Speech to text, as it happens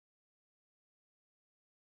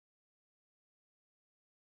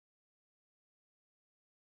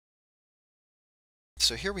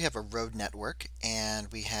So here we have a road network,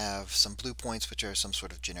 and we have some blue points, which are some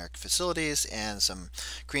sort of generic facilities, and some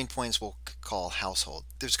green points we'll call household.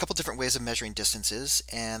 There's a couple different ways of measuring distances,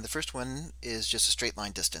 and the first one is just a straight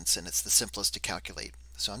line distance, and it's the simplest to calculate.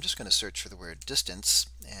 So I'm just going to search for the word distance,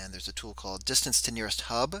 and there's a tool called distance to nearest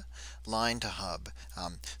hub, line to hub.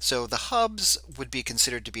 So the hubs would be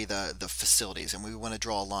considered to be the facilities, and we want to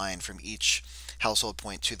draw a line from each household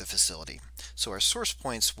point to the facility. So our source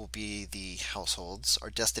points will be the households. Our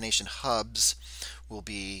destination hubs will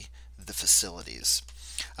be the facilities.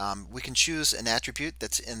 We can choose an attribute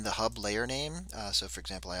that's in the hub layer name. So for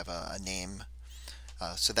example, I have a name.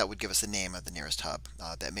 So that would give us the name of the nearest hub.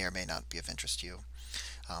 That may or may not be of interest to you.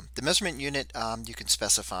 The measurement unit you can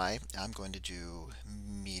specify. I'm going to do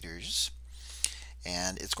meters,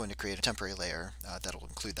 and it's going to create a temporary layer that'll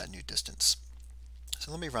include that new distance. So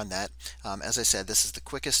let me run that. As I said, this is the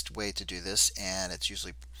quickest way to do this, and it's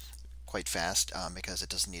usually quite fast because it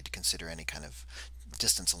doesn't need to consider any kind of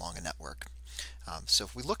distance along a network. So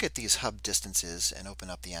if we look at these hub distances and open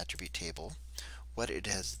up the attribute table, what it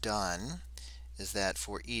has done is that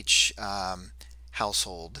for each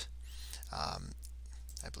household,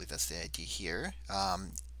 I believe that's the ID here,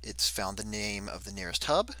 it's found the name of the nearest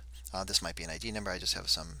hub. This might be an ID number. I just have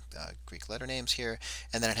some Greek letter names here.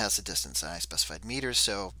 And then it has the distance. And I specified meters.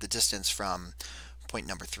 So the distance from point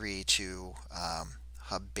number 3 to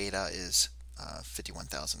hub beta is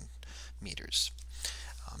 51,000 meters.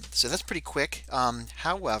 So that's pretty quick.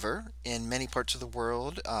 However, in many parts of the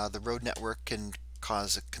world, the road network can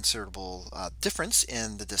cause a considerable difference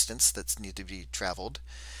in the distance that's needed to be traveled.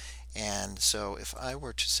 And so if I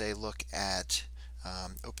were to say look at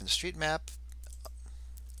OpenStreetMap,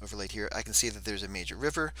 overlaid here, I can see that there's a major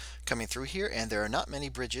river coming through here, and there are not many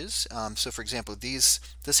bridges. So for example, this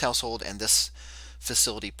household and this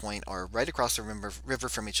facility point are right across the river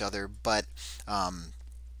from each other, but to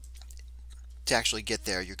actually get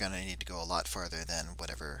there, you're going to need to go a lot farther than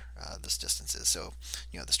whatever this distance is. So,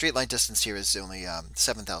 the straight line distance here is only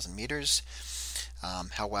 7,000 meters.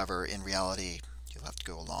 However, in reality, you'll have to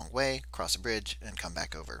go a long way, cross a bridge, and come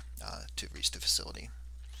back over to reach the facility.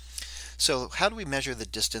 So how do we measure the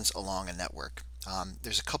distance along a network?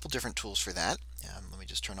 There's a couple different tools for that. Let me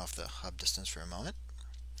just turn off the hub distance for a moment.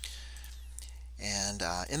 And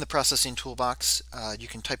in the processing toolbox, you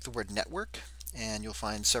can type the word network, and you'll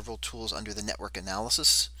find several tools under the network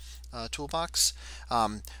analysis toolbox.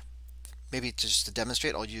 Maybe just to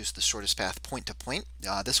demonstrate, I'll use the shortest path point to point.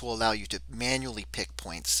 This will allow you to manually pick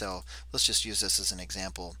points. So let's just use this as an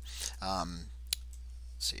example.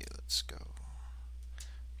 Let's go.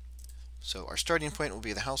 So our starting point will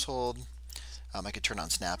be the household. I could turn on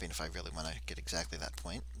snapping if I really want to get exactly that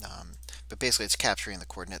point. But basically it's capturing the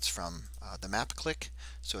coordinates from the map click.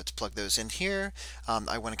 So it's plug those in here.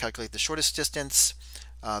 I want to calculate the shortest distance.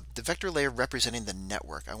 The vector layer representing the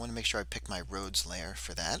network. I want to make sure I pick my roads layer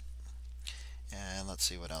for that. And let's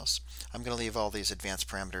see what else. I'm going to leave all these advanced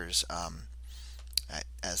parameters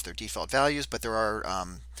as their default values, but there are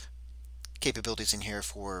capabilities in here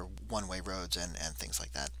for one-way roads and things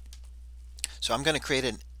like that. So I'm going to create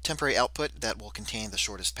a temporary output that will contain the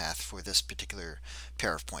shortest path for this particular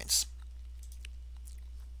pair of points.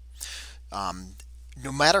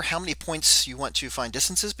 No matter how many points you want to find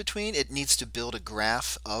distances between, it needs to build a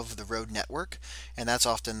graph of the road network, and that's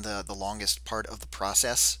often the longest part of the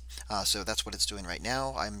process. So that's what it's doing right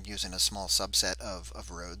now. I'm using a small subset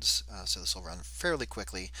of roads, so this will run fairly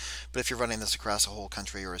quickly. But if you're running this across a whole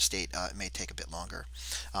country or a state, it may take a bit longer.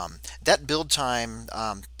 That build time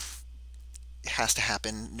has to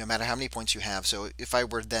happen no matter how many points you have. So if I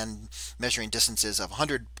were then measuring distances of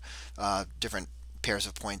 100 different pairs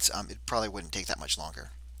of points, it probably wouldn't take that much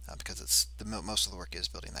longer because it's most of the work is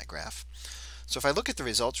building that graph. So if I look at the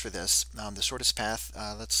results for this, the shortest path,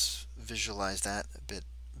 let's visualize that a bit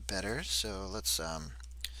better. So let's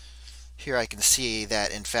here I can see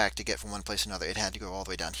that in fact to get from one place to another it had to go all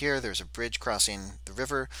the way down here. There's a bridge crossing the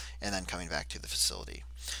river and then coming back to the facility.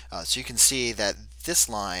 So you can see that this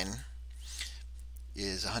line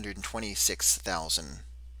is 126,000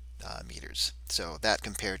 meters. So that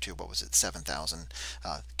compared to, what was it, 7,000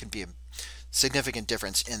 can be a significant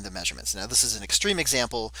difference in the measurements. Now this is an extreme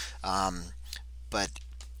example, but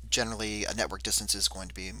generally a network distance is going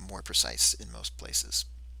to be more precise in most places.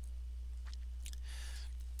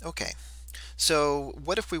 Okay, so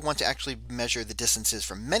what if we want to actually measure the distances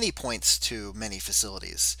from many points to many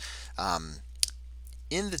facilities?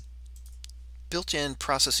 In the built-in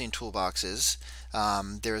processing toolboxes,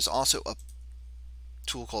 there is also a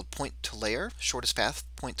tool called point to layer, shortest path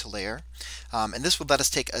point to layer, and this would let us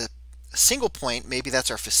take a a single point, maybe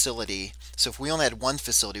that's our facility. So if we only had one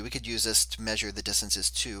facility, we could use this to measure the distances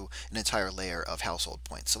to an entire layer of household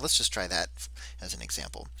points. So let's just try that as an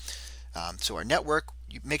example. So our network,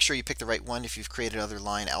 you make sure you pick the right one. If you've created other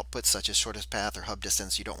line outputs such as shortest path or hub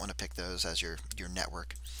distance, you don't want to pick those as your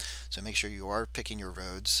network. So make sure you are picking your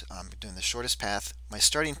roads. Doing the shortest path. My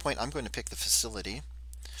starting point, I'm going to pick the facility.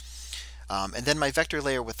 And then my vector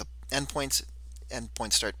layer with the endpoints,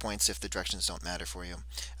 start points if the directions don't matter for you,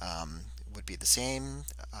 would be the same.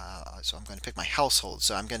 So I'm going to pick my household.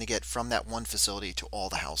 So I'm going to get from that one facility to all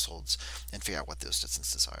the households and figure out what those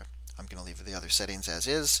distances are. I'm going to leave the other settings as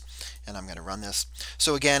is, and I'm going to run this.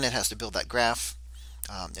 So again, it has to build that graph.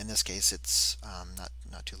 In this case, it's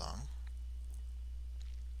not too long.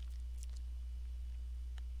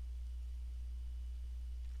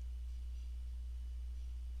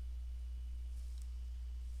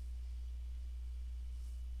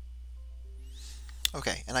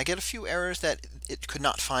 Okay, and I get a few errors that it could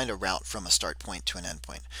not find a route from a start point to an end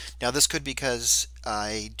point. Now this could be because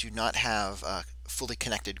I do not have a fully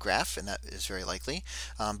connected graph, and that is very likely.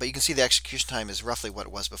 But you can see the execution time is roughly what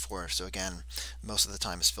it was before. So again, most of the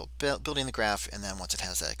time is filled building the graph, and then once it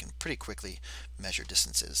has that, I can pretty quickly measure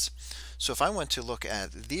distances. So if I want to look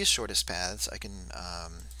at these shortest paths, I can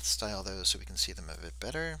style those so we can see them a bit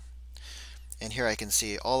better. And here I can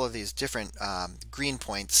see all of these different green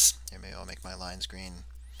points. Here, maybe I'll make my lines green.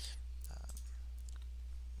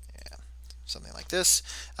 Yeah, something like this.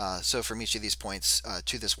 So from each of these points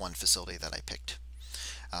to this one facility that I picked.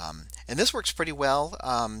 And this works pretty well.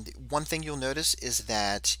 One thing you'll notice is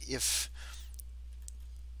that if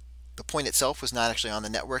the point itself was not actually on the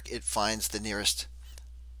network, it finds the nearest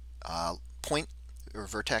point or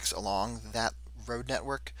vertex along that road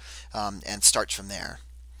network and starts from there.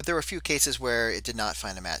 But there were a few cases where it did not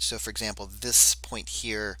find a match. So for example, this point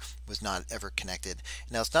here was not ever connected.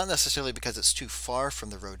 Now it's not necessarily because it's too far from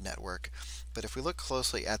the road network, but if we look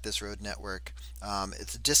closely at this road network,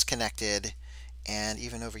 it's disconnected, and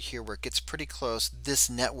even over here where it gets pretty close, this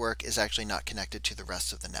network is actually not connected to the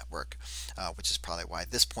rest of the network, which is probably why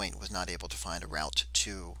this point was not able to find a route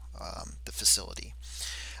to the facility.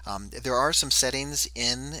 There are some settings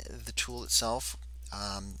in the tool itself.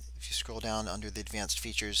 If you scroll down under the advanced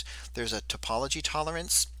features, there's a topology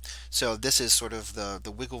tolerance. So this is sort of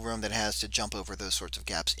the wiggle room that it has to jump over those sorts of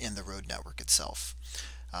gaps in the road network itself.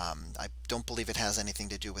 I don't believe it has anything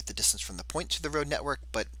to do with the distance from the point to the road network,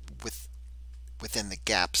 but within the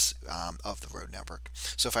gaps of the road network.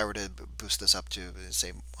 So if I were to boost this up to,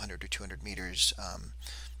 say, 100 or 200 meters,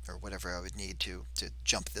 or whatever I would need to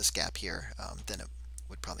jump this gap here, then it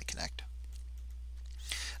would probably connect.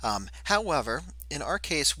 However, in our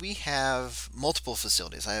case, we have multiple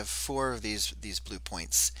facilities. I have 4 of these blue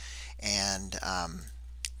points, and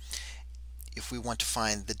if we want to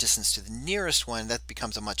find the distance to the nearest one, that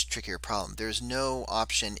becomes a much trickier problem. There's no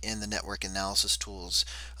option in the network analysis tools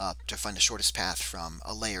to find the shortest path from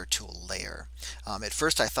a layer to a layer. At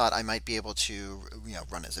first I thought I might be able to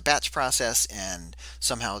run as a batch process and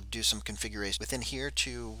somehow do some configuration within here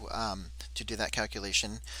to do that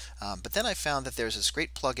calculation. But then I found that there's this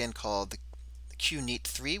great plugin called the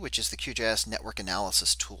QNeat3, which is the QGIS Network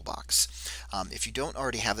Analysis Toolbox. If you don't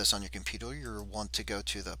already have this on your computer, you'll want to go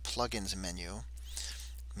to the Plugins menu,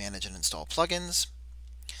 Manage and Install Plugins,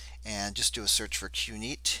 and just do a search for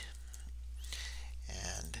QNeat.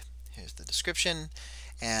 And here's the description.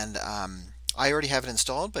 And I already have it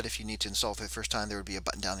installed, but if you need to install it for the first time, there would be a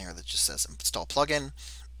button down here that just says Install Plugin.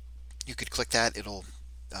 You could click that. It'll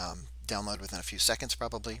download within a few seconds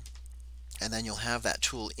probably. And then you'll have that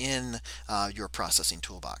tool in your processing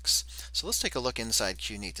toolbox. So let's take a look inside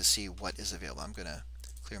QNeat to see what is available. I'm going to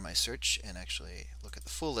clear my search and actually look at the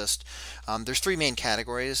full list. There's 3 main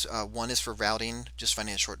categories. One is for routing, just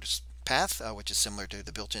finding a shortest path, which is similar to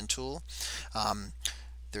the built-in tool.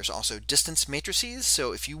 There's also distance matrices.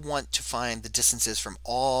 So if you want to find the distances from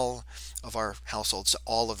all of our households to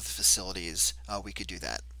all of the facilities, we could do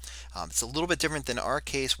that. It's a little bit different than our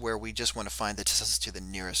case where we just want to find the distance to the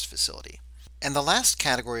nearest facility. And the last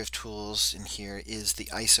category of tools in here is the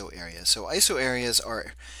ISO area. So ISO areas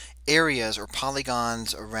are areas or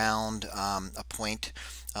polygons around a point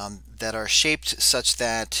that are shaped such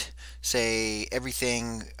that, say,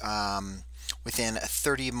 everything within a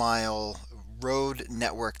 30-mile road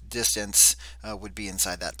network distance would be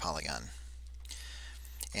inside that polygon.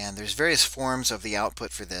 And there's various forms of the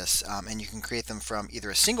output for this, and you can create them from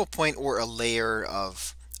either a single point or a layer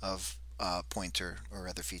of points or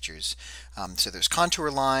other features. So there's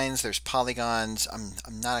contour lines, there's polygons.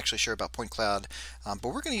 I'm not actually sure about point cloud, but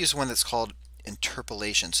we're going to use one that's called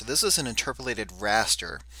interpolation. So this is an interpolated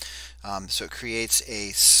raster. So it creates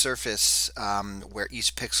a surface where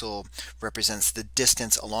each pixel represents the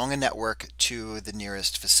distance along a network to the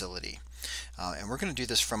nearest facility. And we're going to do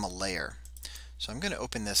this from a layer. So I'm going to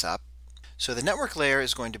open this up. So the network layer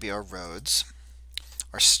is going to be our roads,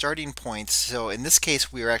 our starting points. So in this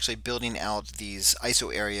case, we are actually building out these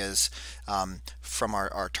ISO areas from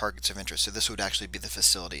our targets of interest. So this would actually be the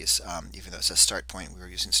facilities. Even though it says start point, we were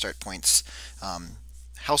using start points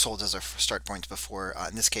households as our start points before.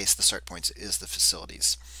 In this case, the start points is the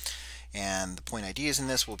facilities. And the point IDs in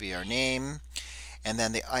this will be our name. And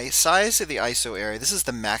then the size of the ISO area, this is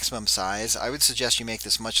the maximum size. I would suggest you make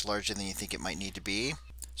this much larger than you think it might need to be.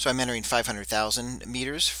 So I'm entering 500,000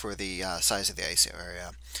 meters for the size of the ISO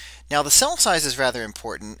area. Now the cell size is rather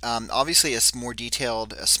important. Obviously, a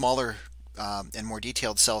smaller and more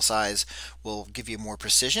detailed cell size will give you more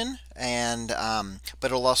precision, and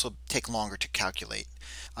but it'll also take longer to calculate.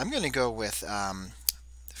 I'm going to go with,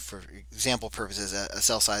 for example purposes, a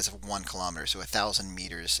cell size of 1 kilometer, so 1,000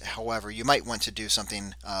 meters. However, you might want to do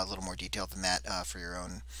something a little more detailed than that for your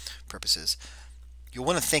own purposes. You'll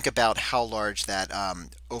want to think about how large that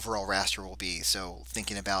overall raster will be. So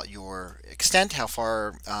thinking about your extent, how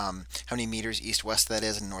far, how many meters east-west that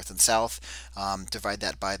is, and north and south. Divide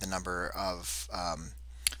that by the number of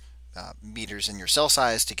meters in your cell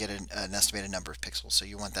size to get an estimated number of pixels. So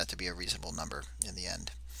you want that to be a reasonable number in the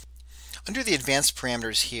end. Under the advanced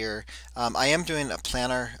parameters here, I am doing a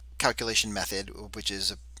planar calculation method, which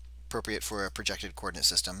is appropriate for a projected coordinate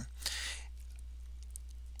system.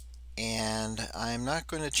 And I'm not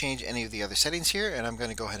going to change any of the other settings here, and I'm going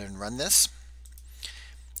to go ahead and run this.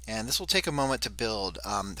 And this will take a moment to build.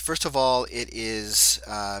 First of all, it is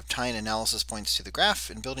tying analysis points to the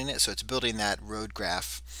graph and building it. So it's building that road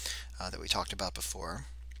graph that we talked about before.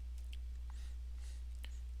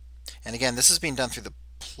 And again, this is being done through the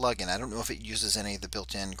plugin. I don't know if it uses any of the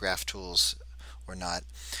built-in graph tools or not.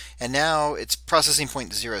 And now it's processing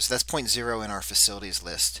point 0. So that's point 0 in our facilities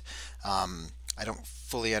list. I don't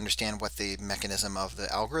fully understand what the mechanism of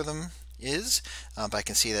the algorithm is, but I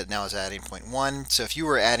can see that now is adding 0.1. So if you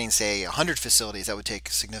were adding, say, 100 facilities, that would take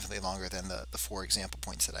significantly longer than the 4 example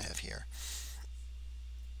points that I have here.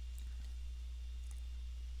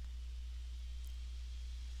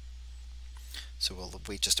 So we'll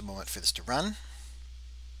wait just a moment for this to run.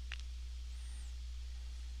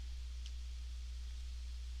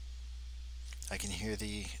 I can hear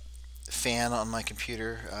the fan on my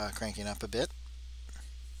computer cranking up a bit.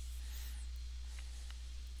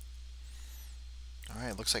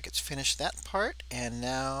 Alright, looks like it's finished that part, and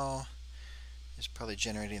now it's probably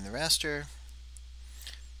generating the raster.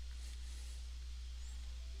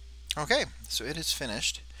 Okay, so it is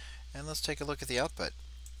finished, and let's take a look at the output.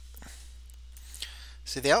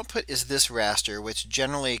 So the output is this raster, which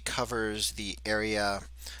generally covers the area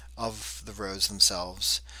of the roads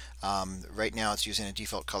themselves. Right now it's using a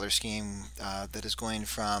default color scheme that is going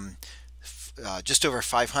from just over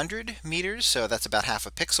 500 meters, so that's about half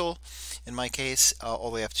a pixel in my case, all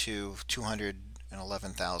the way up to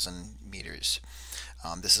 211,000 meters.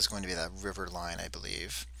 This is going to be that river line, I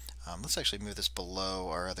believe. Let's actually move this below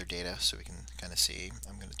our other data so we can kind of see.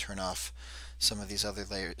 I'm going to turn off some of these other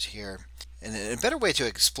layers here. And a better way to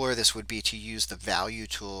explore this would be to use the value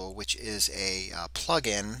tool, which is a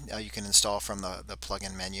plugin you can install from the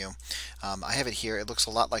plugin menu. I have it here. It looks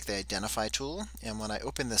a lot like the identify tool, and when I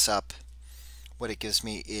open this up, what it gives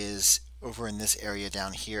me is over in this area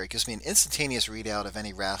down here, it gives me an instantaneous readout of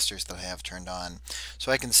any rasters that I have turned on.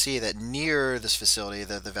 So I can see that near this facility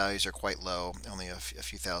the values are quite low, only a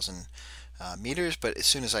few thousand meters, but as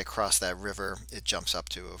soon as I cross that river it jumps up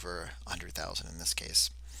to over 100,000 in this case.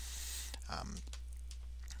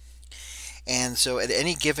 And so at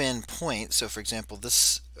any given point, so for example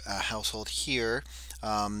this household here,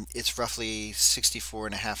 it's roughly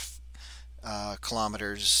 64.5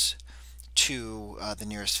 kilometers to the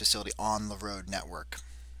nearest facility on the road network.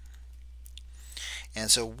 And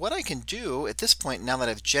so what I can do at this point, now that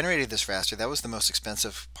I've generated this raster, that was the most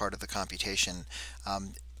expensive part of the computation,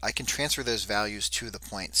 I can transfer those values to the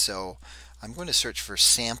point. So I'm going to search for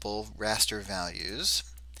sample raster values,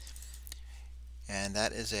 and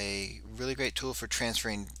that is a really great tool for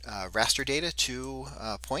transferring raster data to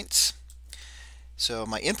points. So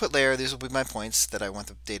my input layer, these will be my points that I want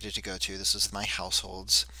the data to go to. This is my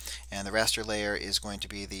households. And the raster layer is going to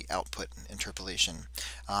be the output interpolation.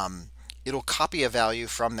 It'll copy a value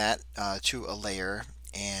from that to a layer,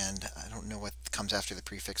 and I don't know what comes after the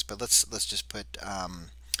prefix, but let's just put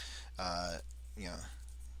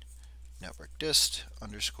network dist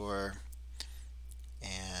underscore,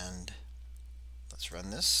 and let's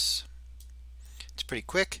run this. It's pretty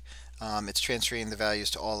quick. It's transferring the values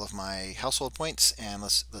to all of my household points, and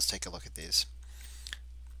let's take a look at these.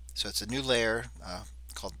 So it's a new layer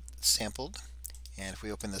called sampled, and if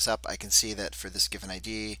we open this up, I can see that for this given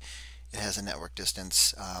ID, it has a network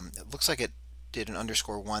distance. It looks like it did an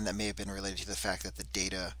 _1 that may have been related to the fact that the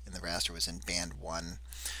data in the raster was in band 1.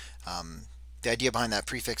 The idea behind that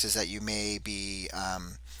prefix is that you may be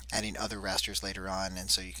adding other rasters later on, and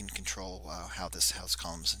so you can control how this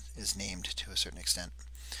column is named to a certain extent.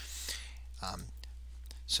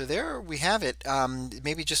 So there we have it.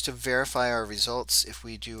 Maybe just to verify our results, if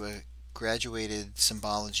we do a graduated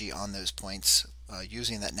symbology on those points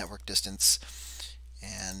using that network distance,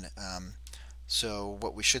 and so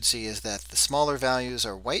what we should see is that the smaller values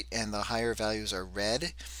are white and the higher values are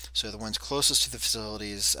red. So the ones closest to the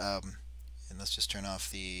facilities, and let's just turn off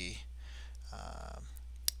the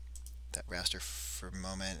that raster for a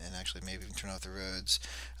moment, and actually maybe even turn off the roads.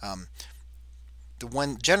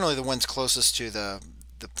 Generally the ones closest to the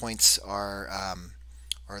points are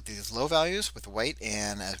these low values with white,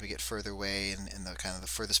 and as we get further away in the kind of the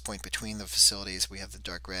furthest point between the facilities, we have the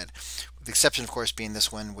dark red. The exception, of course, being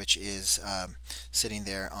this one, which is sitting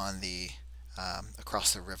there on the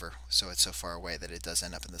across the river, so it's so far away that it does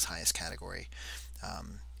end up in this highest category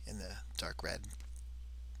in the dark red.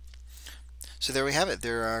 So there we have it.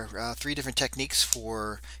 There are 3 different techniques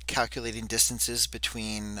for calculating distances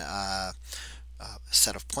between a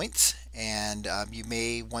set of points, and you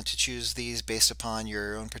may want to choose these based upon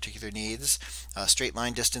your own particular needs. Straight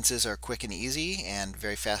line distances are quick and easy and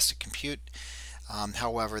very fast to compute.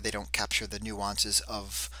 However, they don't capture the nuances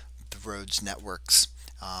of the road's networks,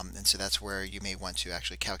 and so that's where you may want to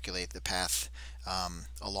actually calculate the path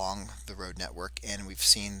along the road network. And we've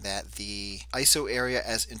seen that the ISO area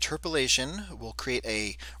as interpolation will create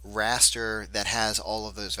a raster that has all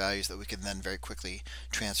of those values that we can then very quickly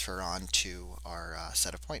transfer on to our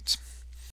set of points.